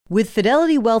With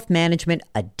Fidelity Wealth Management,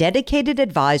 a dedicated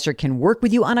advisor can work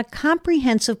with you on a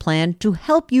comprehensive plan to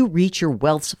help you reach your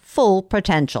wealth's full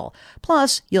potential.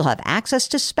 Plus, you'll have access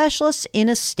to specialists in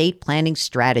estate planning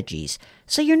strategies.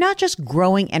 So you're not just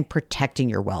growing and protecting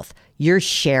your wealth, you're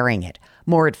sharing it.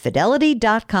 More at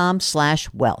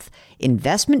fidelity.com/wealth.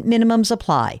 Investment minimums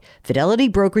apply. Fidelity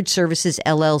Brokerage Services,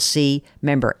 LLC,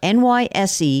 member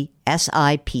NYSE,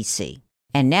 SIPC.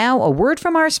 And now, a word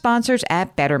from our sponsors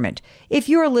at Betterment. If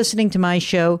you are listening to my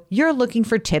show, you're looking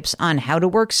for tips on how to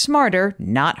work smarter,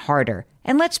 not harder.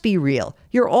 And let's be real,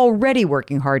 you're already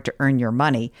working hard to earn your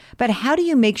money. But how do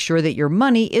you make sure that your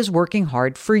money is working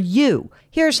hard for you?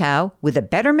 Here's how. With a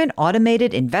Betterment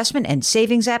automated investment and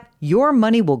savings app, your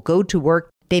money will go to work.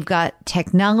 They've got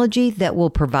technology that will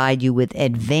provide you with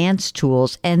advanced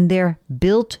tools, and they're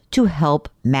built to help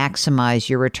maximize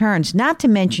your returns, not to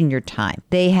mention your time.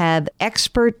 They have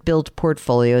expert-built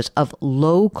portfolios of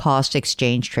low-cost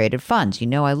exchange-traded funds. You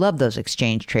know I love those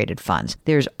exchange-traded funds.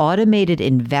 There's automated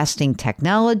investing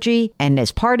technology, and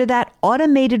as part of that,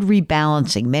 automated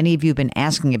rebalancing. Many of you have been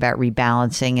asking about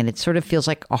rebalancing, and it sort of feels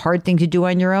like a hard thing to do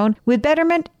on your own. With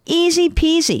Betterment, easy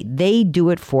peasy. They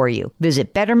do it for you.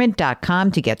 Visit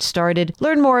Betterment.com to get started.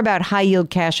 Learn more about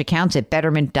high-yield cash accounts at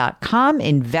Betterment.com.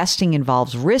 Investing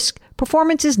involves risk.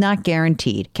 Performance is not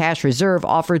guaranteed. Cash reserve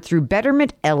offered through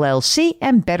Betterment LLC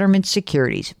and Betterment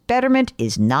Securities. Betterment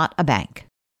is not a bank.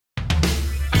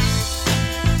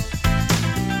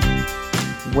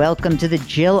 Welcome to the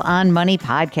Jill on Money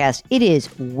podcast. It is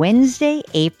Wednesday,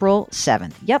 April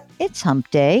 7th. Yep, it's hump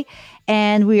day.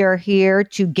 And we are here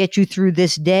to get you through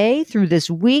this day, through this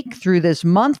week, through this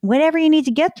month, whatever you need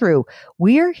to get through.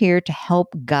 We are here to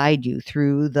help guide you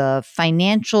through the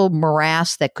financial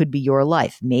morass that could be your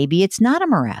life. Maybe it's not a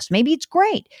morass. Maybe it's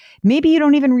great. Maybe you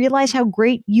don't even realize how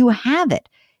great you have it.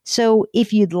 So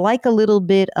if you'd like a little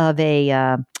bit of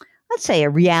a, let's say a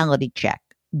reality check,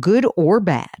 good or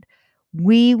bad,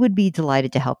 we would be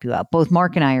delighted to help you out. Both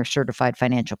Mark and I are certified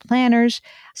financial planners.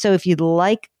 So if you'd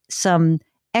like some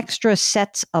extra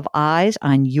sets of eyes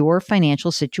on your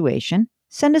financial situation,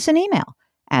 send us an email.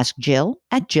 Ask Jill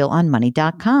at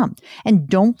JillOnMoney.com. And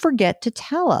don't forget to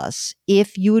tell us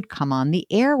if you would come on the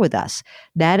air with us.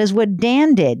 That is what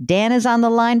Dan did. Dan is on the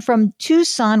line from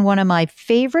Tucson, one of my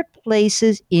favorite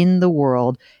places in the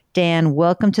world. Dan,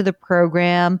 welcome to the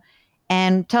program.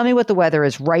 And tell me what the weather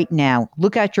is right now.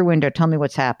 Look out your window. Tell me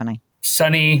what's happening.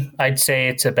 Sunny. I'd say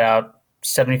it's about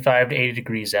 75 to 80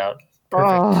 degrees out. Perfect.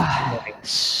 Oh,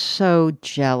 so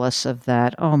jealous of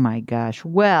that. Oh my gosh.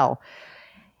 Well,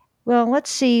 let's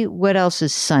see what else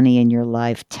is sunny in your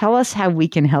life. Tell us how we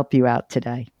can help you out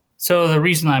today. So the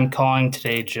reason I'm calling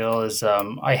today, Jill, is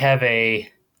I have a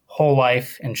whole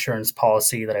life insurance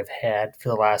policy that I've had for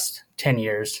the last 10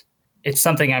 years. It's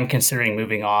something I'm considering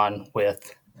moving on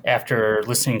with. After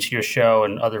listening to your show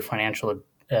and other financial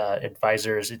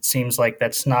advisors, it seems like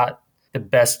that's not the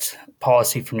best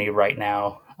policy for me right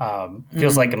now.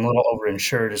 Feels like I'm a little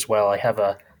overinsured as well. I have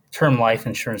a term life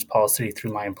insurance policy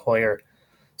through my employer.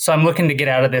 So I'm looking to get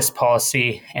out of this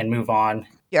policy and move on.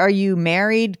 Are you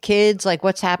married, kids? Like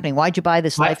what's happening? Why'd you buy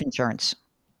this life insurance?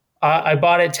 I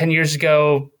bought it 10 years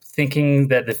ago thinking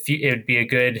that it would be a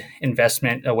good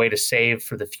investment, a way to save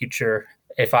for the future.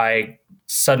 If I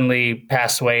suddenly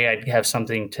pass away, I'd have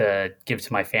something to give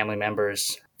to my family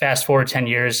members. Fast forward 10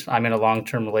 years, I'm in a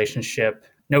long-term relationship.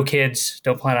 No kids,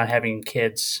 don't plan on having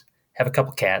kids, have a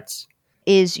couple cats.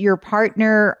 Is your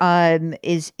partner,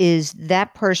 is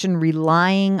that person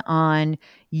relying on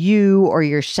you or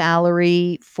your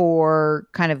salary for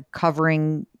kind of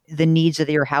covering the needs of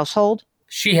your household?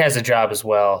 She has a job as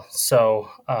well, so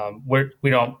we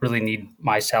don't really need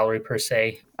my salary per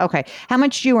se. Okay. How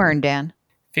much do you earn, Dan?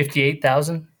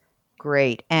 $58,000.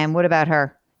 Great. And what about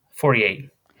her? 48.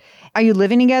 Are you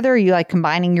living together? Are you like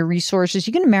combining your resources?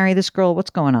 You going to marry this girl? What's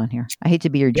going on here? I hate to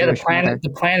be your Jewish mother. The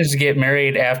plan is to get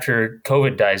married after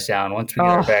COVID dies down. Once we get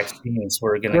our vaccines,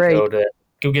 we're going to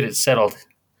go get it settled.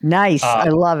 Nice. I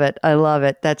love it. I love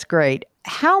it. That's great.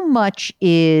 How much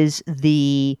is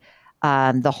the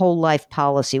whole life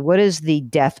policy? What is the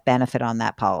death benefit on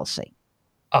that policy?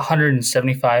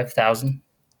 $175,000.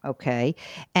 Okay.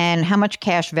 And how much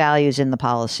cash value is in the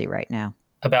policy right now?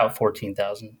 About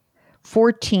 $14,000.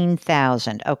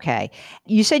 $14,000. Okay.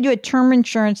 You said you had term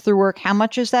insurance through work. How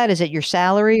much is that? Is it your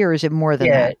salary or is it more than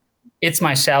that? It's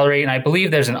my salary. And I believe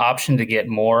there's an option to get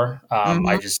more.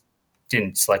 I just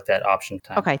didn't select that option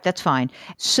time. Okay. That's fine.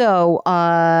 So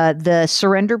the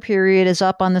surrender period is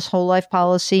up on this whole life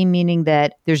policy, meaning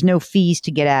that there's no fees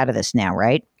to get out of this now,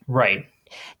 right? Right.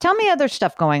 Tell me other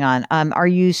stuff going on. Are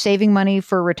you saving money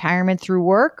for retirement through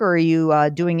work, or are you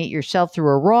doing it yourself through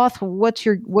a Roth? What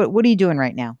are you doing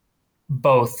right now?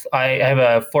 Both. I have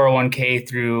a 401k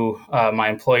through my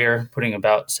employer, putting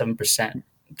about 7%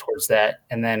 towards that.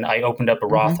 And then I opened up a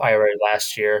Hmm. Roth IRA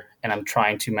last year, and I'm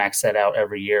trying to max that out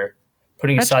every year,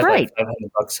 putting That's aside like great.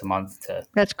 $500 a month to.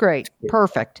 That's great.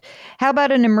 Perfect. How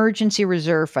about an emergency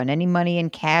reserve fund? Any money in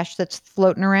cash that's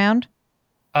floating around?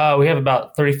 We have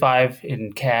about 35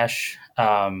 in cash,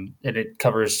 and it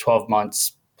covers 12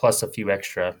 months plus a few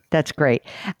extra. That's great.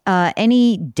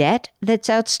 Any debt that's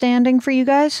outstanding for you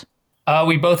guys?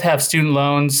 We both have student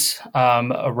loans,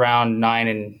 around 9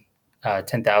 and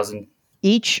 10,000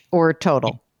 Each or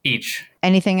total? each.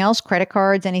 Anything else? Credit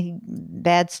cards? Any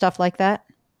bad stuff like that?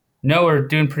 No, we're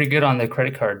doing pretty good on the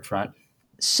credit card front.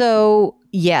 So,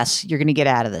 yes, you're going to get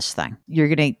out of this thing. You're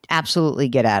going to absolutely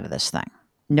get out of this thing.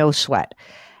 No sweat.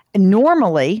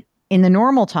 Normally, in the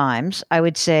normal times, I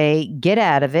would say get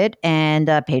out of it and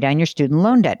pay down your student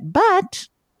loan debt. But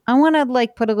I want to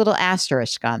put a little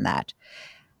asterisk on that.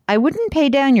 I wouldn't pay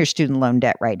down your student loan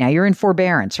debt right now. You're in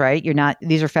forbearance, right? You're not,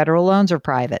 these are federal loans or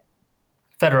private?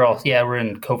 Federal, yeah, we're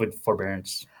in COVID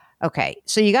forbearance. Okay.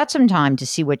 So you got some time to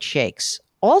see what shakes.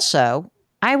 Also,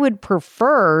 I would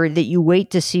prefer that you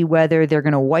wait to see whether they're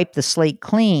going to wipe the slate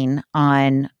clean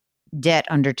on debt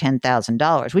under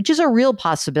 $10,000, which is a real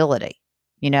possibility,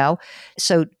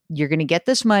 So you're going to get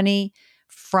this money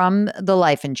from the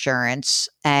life insurance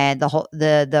and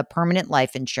the permanent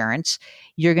life insurance.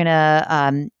 You're going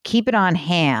to keep it on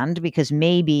hand because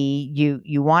maybe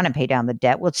you want to pay down the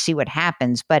debt. Let's see what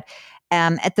happens. But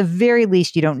at the very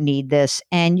least, you don't need this.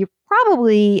 And you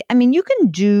probably, you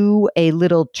can do a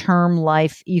little term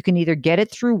life. You can either get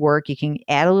it through work. You can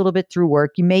add a little bit through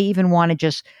work. You may even want to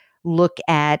just look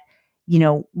at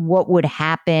what would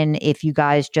happen if you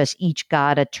guys just each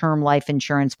got a term life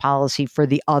insurance policy for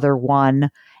the other one.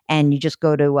 And you just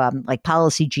go to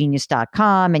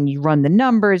policygenius.com and you run the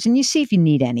numbers and you see if you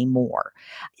need any more.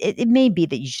 It may be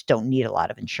that you just don't need a lot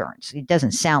of insurance. It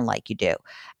doesn't sound like you do.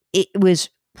 It was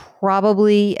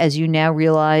probably, as you now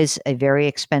realize, a very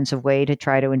expensive way to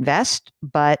try to invest.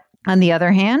 But on the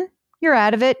other hand, you're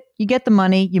out of it. You get the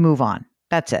money, you move on.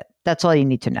 That's it. That's all you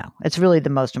need to know. It's really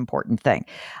the most important thing.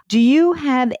 Do you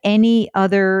have any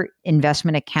other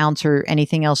investment accounts or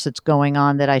anything else that's going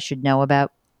on that I should know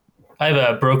about? I have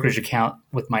a brokerage account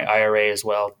with my IRA as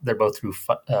well. They're both through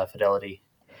Fidelity.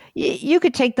 You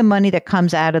could take the money that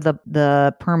comes out of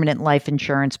the permanent life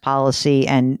insurance policy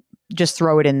and just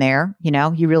throw it in there.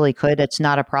 You really could. It's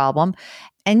not a problem.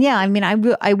 And yeah,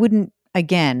 I wouldn't.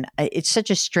 Again, it's such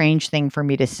a strange thing for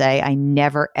me to say. I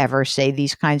never, ever say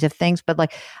these kinds of things,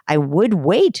 but I would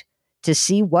wait to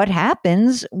see what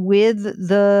happens with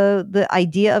the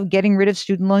idea of getting rid of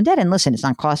student loan debt. And listen, it's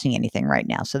not costing anything right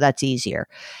now, so that's easier.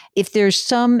 If there's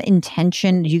some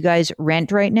intention, do you guys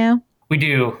rent right now? We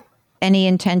do. Any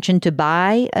intention to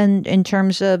buy in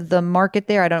terms of the market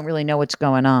there? I don't really know what's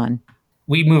going on.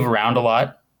 We move around a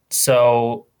lot,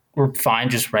 so we're fine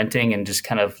just renting and just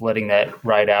kind of letting that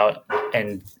ride out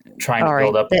and trying to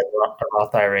build up our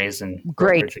Roth IRAs and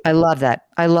great. I love that.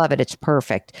 I love it. It's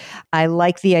perfect. I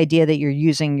like the idea that you're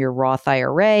using your Roth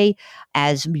IRA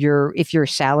as if your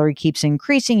salary keeps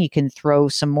increasing, you can throw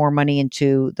some more money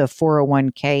into the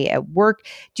 401k at work.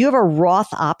 Do you have a Roth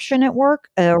option at work?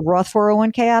 A Roth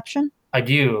 401k option? I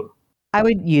do. I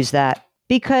would use that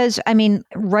because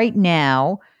right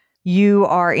now you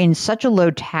are in such a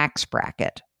low tax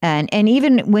bracket. And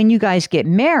even when you guys get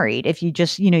married, if you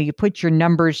just, you put your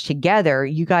numbers together,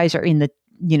 you guys are in the,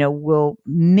 will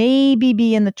maybe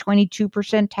be in the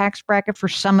 22% tax bracket for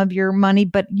some of your money,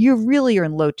 but you really are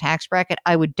in low tax bracket.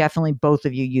 I would definitely, both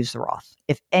of you, use the Roth.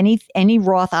 If any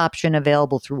Roth option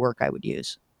available through work, I would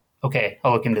use. Okay,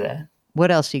 I'll look into that. What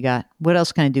else you got? What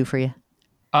else can I do for you?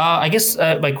 I guess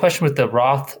my question with the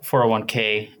Roth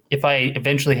 401k, if I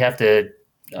eventually have to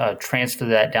transfer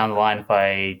that down the line, if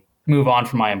I move on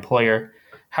from my employer,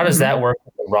 how does that work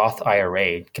with the Roth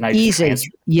IRA? Can I just transfer?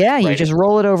 Yeah, you just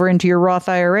roll it over into your Roth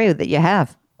IRA that you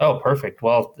have. Oh, perfect.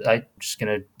 Well, I'm just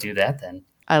going to do that then.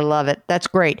 I love it. That's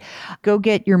great. Go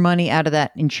get your money out of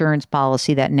that insurance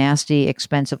policy, that nasty,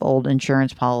 expensive old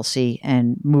insurance policy,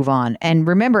 and move on. And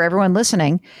remember, everyone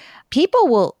listening, people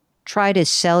will try to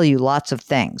sell you lots of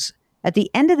things. At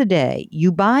the end of the day,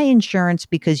 you buy insurance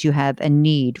because you have a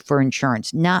need for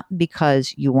insurance, not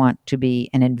because you want to be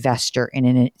an investor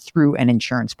through an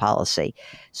insurance policy.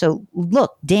 So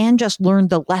look, Dan just learned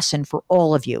the lesson for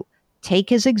all of you. Take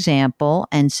his example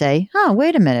and say,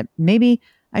 wait a minute, maybe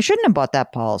I shouldn't have bought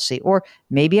that policy, or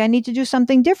maybe I need to do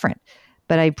something different.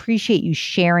 but I appreciate you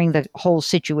sharing the whole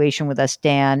situation with us,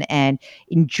 Dan, and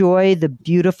enjoy the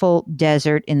beautiful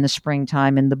desert in the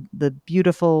springtime and the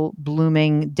beautiful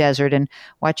blooming desert. And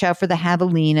watch out for the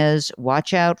javelinas,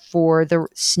 watch out for the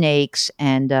snakes.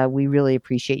 And we really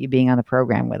appreciate you being on the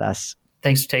program with us.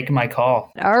 Thanks for taking my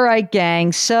call. All right,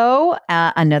 gang. So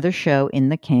another show in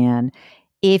the can.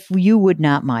 If you would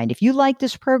not mind, if you like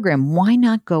this program, why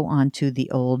not go on to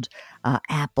the old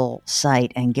Apple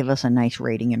site and give us a nice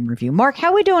rating and review? Mark,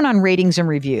 how are we doing on ratings and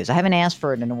reviews? I haven't asked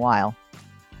for it in a while.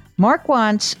 Mark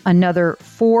wants another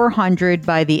 400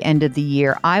 by the end of the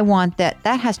year. I want that.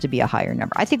 That has to be a higher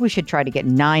number. I think we should try to get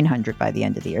 900 by the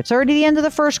end of the year. It's already the end of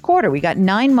the first quarter. We got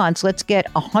 9 months. Let's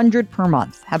get 100 per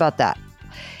month. How about that?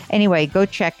 Anyway, go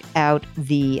check out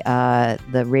the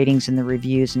ratings and the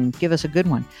reviews and give us a good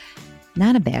one.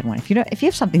 Not a bad one. If you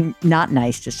have something not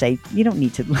nice to say, you don't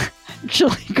need to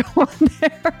actually go on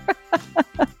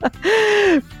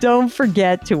there. Don't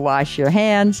forget to wash your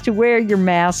hands, to wear your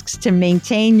masks, to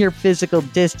maintain your physical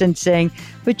distancing.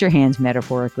 Put your hands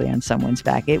metaphorically on someone's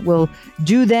back. It will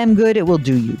do them good. It will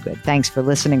do you good. Thanks for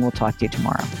listening. We'll talk to you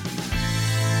tomorrow.